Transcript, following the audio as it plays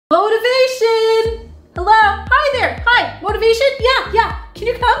Motivation? Yeah. Can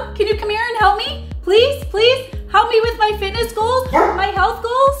you come? Can you come here and help me? Please, please help me with my fitness goals, my health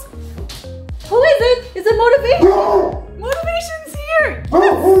goals. Who is it? Is it Motivation? Motivation's here.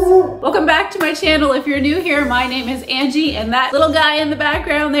 Yes. Welcome back to my channel. If you're new here, my name is Angie, and that little guy in the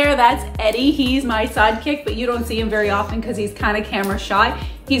background there, that's Eddie. He's my sidekick, but you don't see him very often because he's kind of camera shy.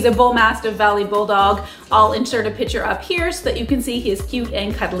 He's a Bull Mastiff Valley Bulldog. I'll insert a picture up here so that you can see his cute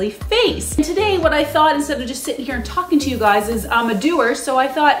and cuddly face. And today, what I thought, instead of just sitting here and talking to you guys, is I'm a doer, so I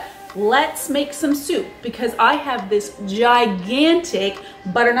thought, let's make some soup, because I have this gigantic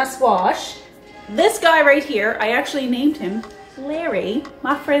butternut squash. This guy right here, I actually named him Larry,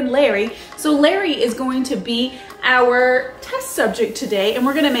 my friend Larry. So Larry is going to be our test subject today, and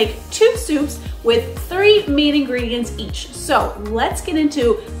we're gonna make 2 soups with 3 main ingredients each. So let's get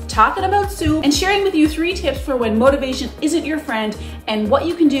into talking about soup and sharing with you 3 tips for when motivation isn't your friend and what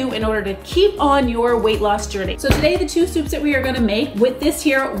you can do in order to keep on your weight loss journey. So today, the 2 soups that we are gonna make with this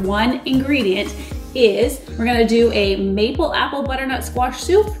here 1 ingredient is we're gonna do a maple apple butternut squash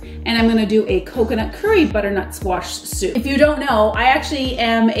soup, and I'm gonna do a coconut curry butternut squash soup. If you don't know, I actually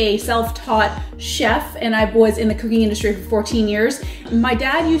am a self-taught chef, and I was in the cooking industry for 14 years. My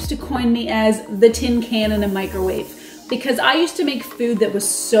dad used to coin me as the tin can in a microwave, because I used to make food that was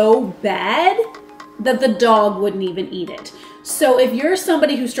so bad that the dog wouldn't even eat it. So if you're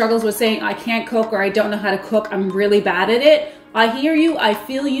somebody who struggles with saying, I can't cook, or I don't know how to cook, I'm really bad at it, I hear you, I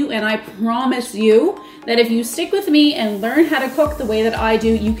feel you, and I promise you that if you stick with me and learn how to cook the way that I do,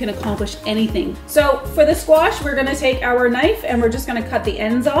 you can accomplish anything. So for the squash, we're gonna take our knife and we're just gonna cut the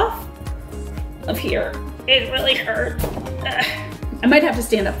ends off of here. It really hurts. I might have to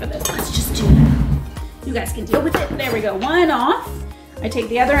stand up for this. Let's just do it. You guys can deal with it. There we go, 1 off. I take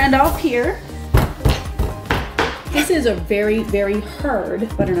the other end off here. This is a very, very hard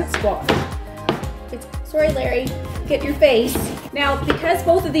butternut squash. Sorry, Larry, get your face. Now, because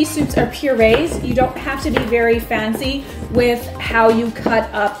both of these soups are purees, you don't have to be very fancy with how you cut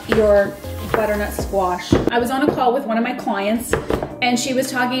up your butternut squash. I was on a call with one of my clients, and she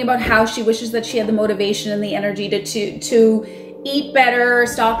was talking about how she wishes that she had the motivation and the energy to eat better,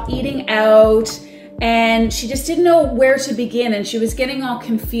 stop eating out, and she just didn't know where to begin, and she was getting all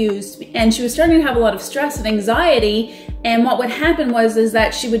confused, and she was starting to have a lot of stress and anxiety. And what would happen is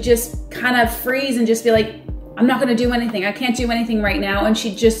that she would just kind of freeze and just be like, I'm not gonna do anything. I can't do anything right now. And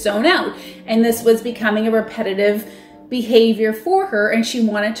she'd just zone out. And this was becoming a repetitive behavior for her, and she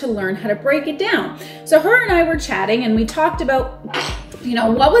wanted to learn how to break it down. So her and I were chatting, and we talked about,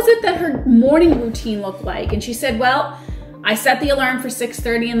 what was it that her morning routine looked like? And she said, well, I set the alarm for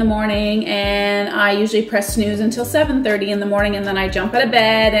 6:30 in the morning, and I usually press snooze until 7:30 in the morning, and then I jump out of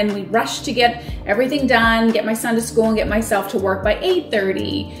bed and we rush to get everything done, get my son to school and get myself to work by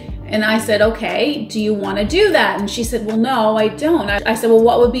 8:30. And I said, okay, do you want to do that? And she said, well, no, I don't. I said, well,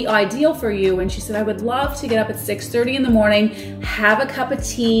 what would be ideal for you? And she said, I would love to get up at 6:30 in the morning, have a cup of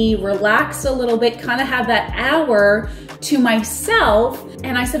tea, relax a little bit, kind of have that hour to myself.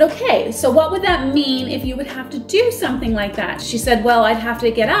 And I said, okay, so what would that mean if you would have to do something like that? She said, well, I'd have to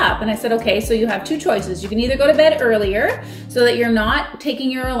get up. And I said, okay, so you have 2 choices. You can either go to bed earlier so that you're not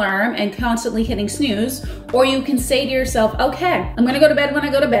taking your alarm and constantly hitting snooze, or you can say to yourself, okay, I'm gonna go to bed when I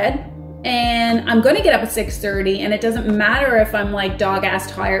go to bed, and I'm gonna get up at 6:30, and it doesn't matter if I'm like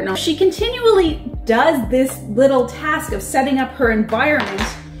dog-ass tired. No. She continually does this little task of setting up her environment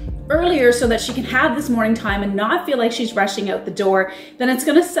earlier so that she can have this morning time and not feel like she's rushing out the door. Then it's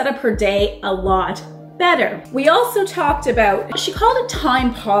gonna set up her day a lot better. We also talked about, she called it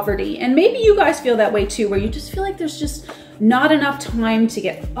time poverty, and maybe you guys feel that way too, where you just feel like there's just not enough time to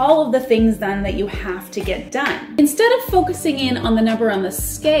get all of the things done that you have to get done. Instead of focusing in on the number on the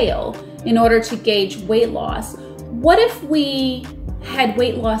scale in order to gauge weight loss, what if we had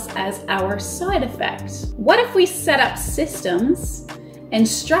weight loss as our side effect? What if we set up systems and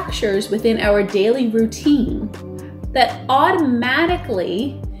structures within our daily routine that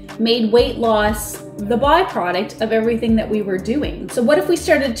automatically made weight loss the byproduct of everything that we were doing? So what if we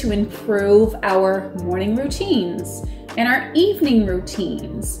started to improve our morning routines and our evening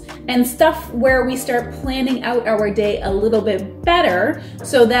routines and stuff where we start planning out our day a little bit better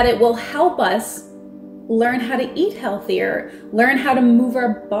so that it will help us learn how to eat healthier, learn how to move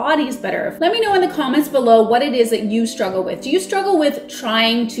our bodies better? Let me know in the comments below what it is that you struggle with. Do you struggle with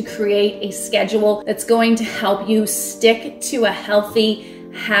trying to create a schedule that's going to help you stick to a healthy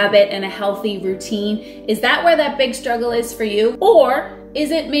habit and a healthy routine? Is that where that big struggle is for you? Or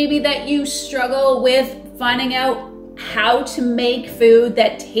is it maybe that you struggle with finding out how to make food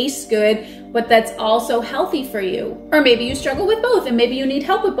that tastes good, but that's also healthy for you? Or maybe you struggle with both, and maybe you need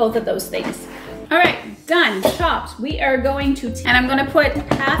help with both of those things. All right, done, chopped. We are going to, and I'm gonna put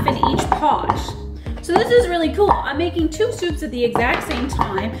half in each pot. So this is really cool. I'm making 2 soups at the exact same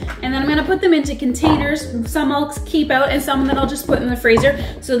time, and then I'm gonna put them into containers. Some I'll keep out and some that I'll just put in the freezer,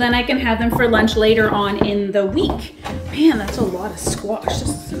 so then I can have them for lunch later on in the week. Man, that's a lot of squash. This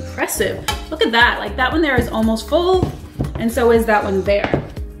is impressive. Look at that, like that one there is almost full, and so is that one there.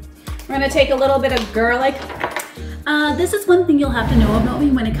 We're gonna take a little bit of garlic. This is one thing you'll have to know about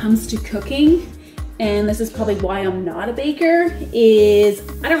me when it comes to cooking, and this is probably why I'm not a baker, is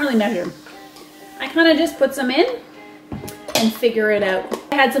I don't really measure. I kind of just put some in and figure it out.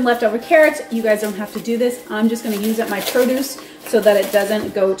 I had some leftover carrots. You guys don't have to do this. I'm just gonna use up my produce so that it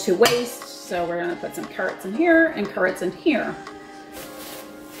doesn't go to waste. So we're gonna put some carrots in here and carrots in here.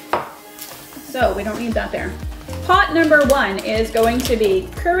 So we don't need that there. Pot number 1 is going to be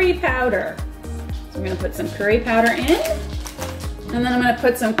curry powder. So I'm gonna put some curry powder in. And then I'm gonna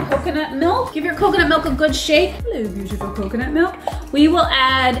put some coconut milk. Give your coconut milk a good shake. Hello, beautiful coconut milk. We will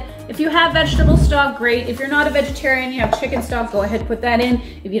add, if you have vegetable stock, great. If you're not a vegetarian, you have chicken stock, go ahead, put that in.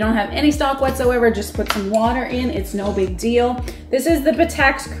 If you don't have any stock whatsoever, just put some water in. It's no big deal. This is the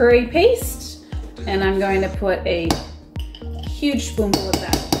Patak's curry paste, and I'm going to put a huge spoonful of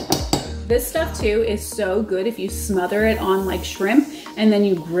that. This stuff too is so good if you smother it on like shrimp and then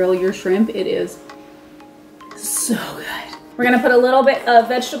you grill your shrimp. It is so good. We're gonna put a little bit of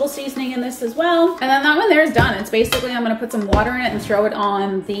vegetable seasoning in this as well. And then that one there is done. It's basically, I'm gonna put some water in it and throw it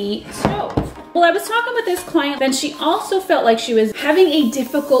on the stove. Well, I was talking with this client, then she also felt like she was having a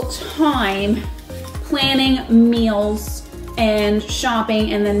difficult time planning meals and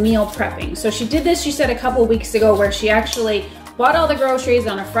shopping and then meal prepping. So she did this, she said a couple weeks ago, where she actually bought all the groceries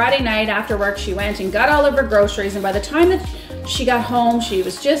on a Friday night after work. She went and got all of her groceries, and by the time that she got home, she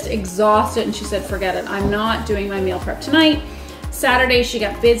was just exhausted, and she said, forget it, I'm not doing my meal prep tonight. Saturday, she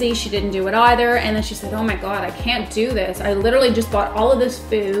got busy, she didn't do it either, and then she said, oh my God, I can't do this. I literally just bought all of this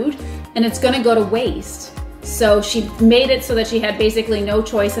food, and it's gonna go to waste. So she made it so that she had basically no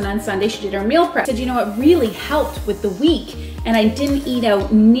choice, and on Sunday, she did her meal prep. She said, you know, it really helped with the week, and I didn't eat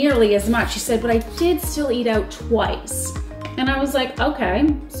out nearly as much. She said, but I did still eat out twice. And I was like, okay,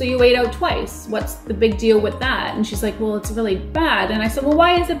 so you ate out twice. What's the big deal with that? And she's like, well, it's really bad. And I said, well,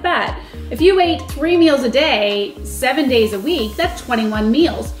 why is it bad? If you ate 3 meals a day, 7 days a week, that's 21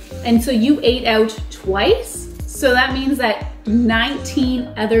 meals. And so you ate out twice. So that means that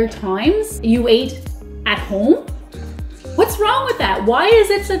 19 other times you ate at home? What's wrong with that? Why is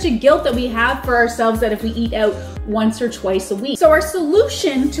it such a guilt that we have for ourselves that if we eat out once or twice a week? So our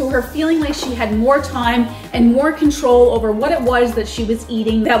solution to her feeling like she had more time and more control over what it was that she was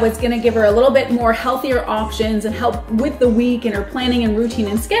eating that was gonna give her a little bit more healthier options and help with the week and her planning and routine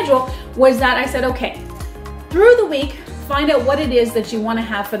and schedule was that I said, okay, through the week, find out what it is that you wanna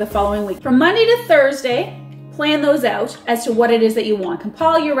have for the following week. From Monday to Thursday, plan those out as to what it is that you want.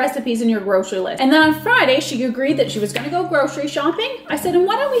 Compile your recipes and your grocery list. And then on Friday, she agreed that she was gonna go grocery shopping. I said, and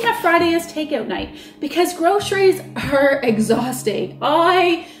why don't we have Friday as takeout night? Because groceries are exhausting.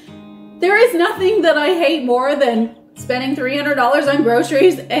 There is nothing that I hate more than spending $300 on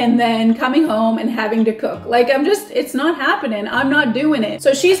groceries and then coming home and having to cook. Like, it's not happening. I'm not doing it.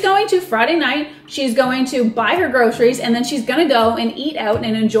 So she's going to Friday night, she's going to buy her groceries, and then she's gonna go and eat out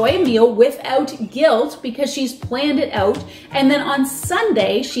and enjoy a meal without guilt because she's planned it out. And then on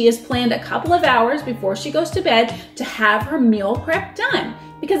Sunday, she has planned a couple of hours before she goes to bed to have her meal prep done.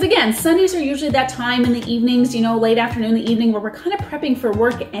 Because again, Sundays are usually that time in the evenings, you know, late afternoon, the evening, where we're kind of prepping for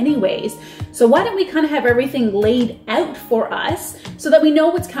work anyways. So why don't we kind of have everything laid out for us so that we know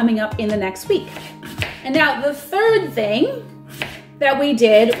what's coming up in the next week? And now the third thing that we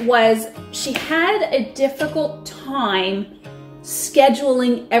did was she had a difficult time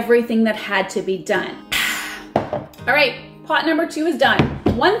scheduling everything that had to be done. All right, pot number 2 is done.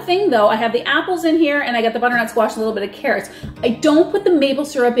 One thing though, I have the apples in here and I got the butternut squash and a little bit of carrots. I don't put the maple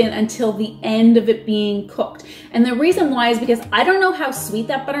syrup in until the end of it being cooked. And the reason why is because I don't know how sweet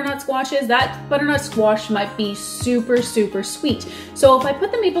that butternut squash is. That butternut squash might be super, super sweet. So if I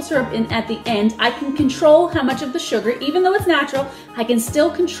put the maple syrup in at the end, I can control how much of the sugar, even though it's natural, I can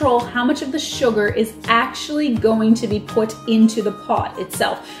still control how much of the sugar is actually going to be put into the pot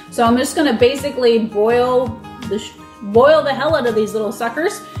itself. So I'm just gonna basically boil the hell out of these little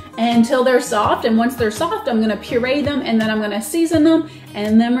suckers until they're soft. And once they're soft, I'm gonna puree them, and then I'm gonna season them,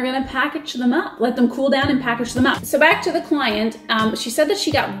 and then we're gonna package them up. Let them cool down and package them up. So back to the client, she said that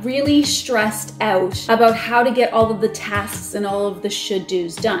she got really stressed out about how to get all of the tasks and all of the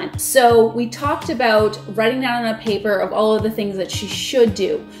should-dos done. So we talked about writing down on a paper of all of the things that she should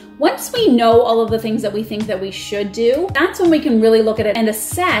do. Once we know all of the things that we think that we should do, that's when we can really look at it and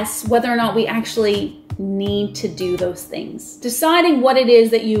assess whether or not we actually need to do those things. Deciding what it is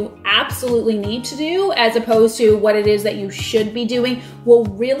that you absolutely need to do as opposed to what it is that you should be doing will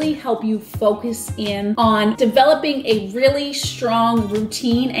really help you focus in on developing a really strong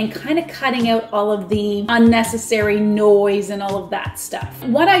routine and kind of cutting out all of the unnecessary noise and all of that stuff.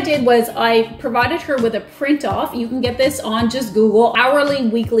 What I did was I provided her with a print off. You can get this on just Google, hourly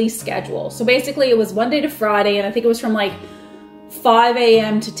weekly schedule. So basically it was Monday to Friday, and I think it was from like 5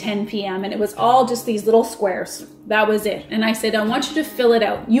 a.m. to 10 p.m. and it was all just these little squares. That was it. And I said, I want you to fill it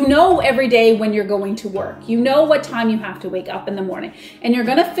out. You know every day when you're going to work. You know what time you have to wake up in the morning. And you're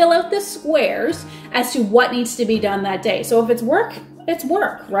gonna fill out the squares as to what needs to be done that day. So if it's work, it's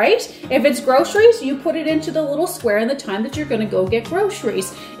work, right? If it's groceries, you put it into the little square in the time that you're gonna go get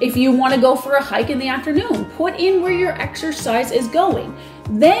groceries. If you wanna go for a hike in the afternoon, put in where your exercise is going.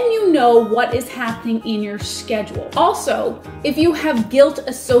 Then you know what is happening in your schedule. Also, if you have guilt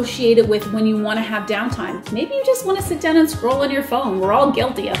associated with when you want to have downtime, maybe you just want to sit down and scroll on your phone. We're all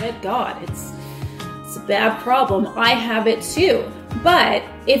guilty of it. God, it's a bad problem. I have it too. But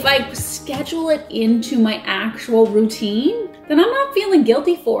if I schedule it into my actual routine, then I'm not feeling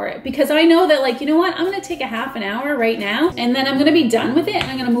guilty for it, because I know that, like, you know what, I'm gonna take a half an hour right now and then I'm gonna be done with it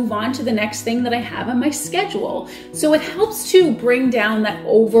and I'm gonna move on to the next thing that I have on my schedule. So it helps to bring down that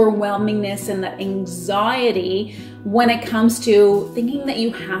overwhelmingness and that anxiety when it comes to thinking that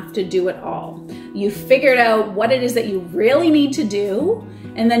you have to do it all. You figured out what it is that you really need to do,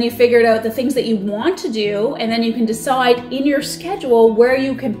 and then you figured out the things that you want to do, and then you can decide in your schedule where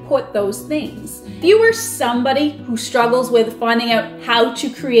you can put those things. If you are somebody who struggles with finding out how to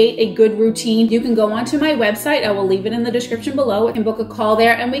create a good routine, you can go onto my website. I will leave it in the description below. You can book a call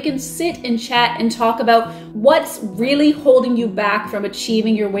there and we can sit and chat and talk about what's really holding you back from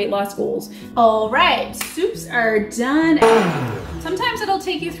achieving your weight loss goals. All right, soups are done. Sometimes it'll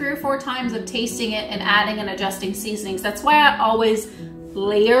take you 3 or 4 times of tasting it and adding and adjusting seasonings. That's why I always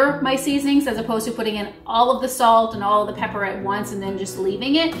layer my seasonings as opposed to putting in all of the salt and all of the pepper at once and then just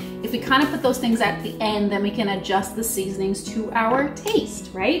leaving it. If we kind of put those things at the end, then we can adjust the seasonings to our taste,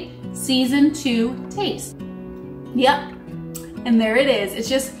 right? Season to taste. Yep, and there it is. It's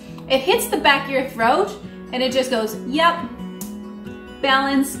just, it hits the back of your throat and it just goes, yep,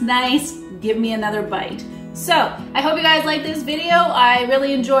 balance, nice, give me another bite. So I hope you guys like this video. I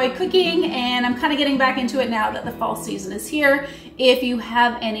really enjoy cooking and I'm kind of getting back into it now that the fall season is here. If you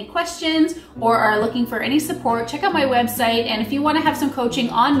have any questions or are looking for any support, check out my website. And if you want to have some coaching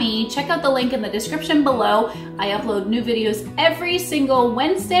on me, check out the link in the description below. I upload new videos every single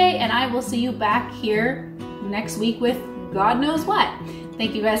Wednesday and I will see you back here next week with God knows what.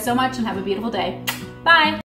 Thank you guys so much and have a beautiful day. Bye.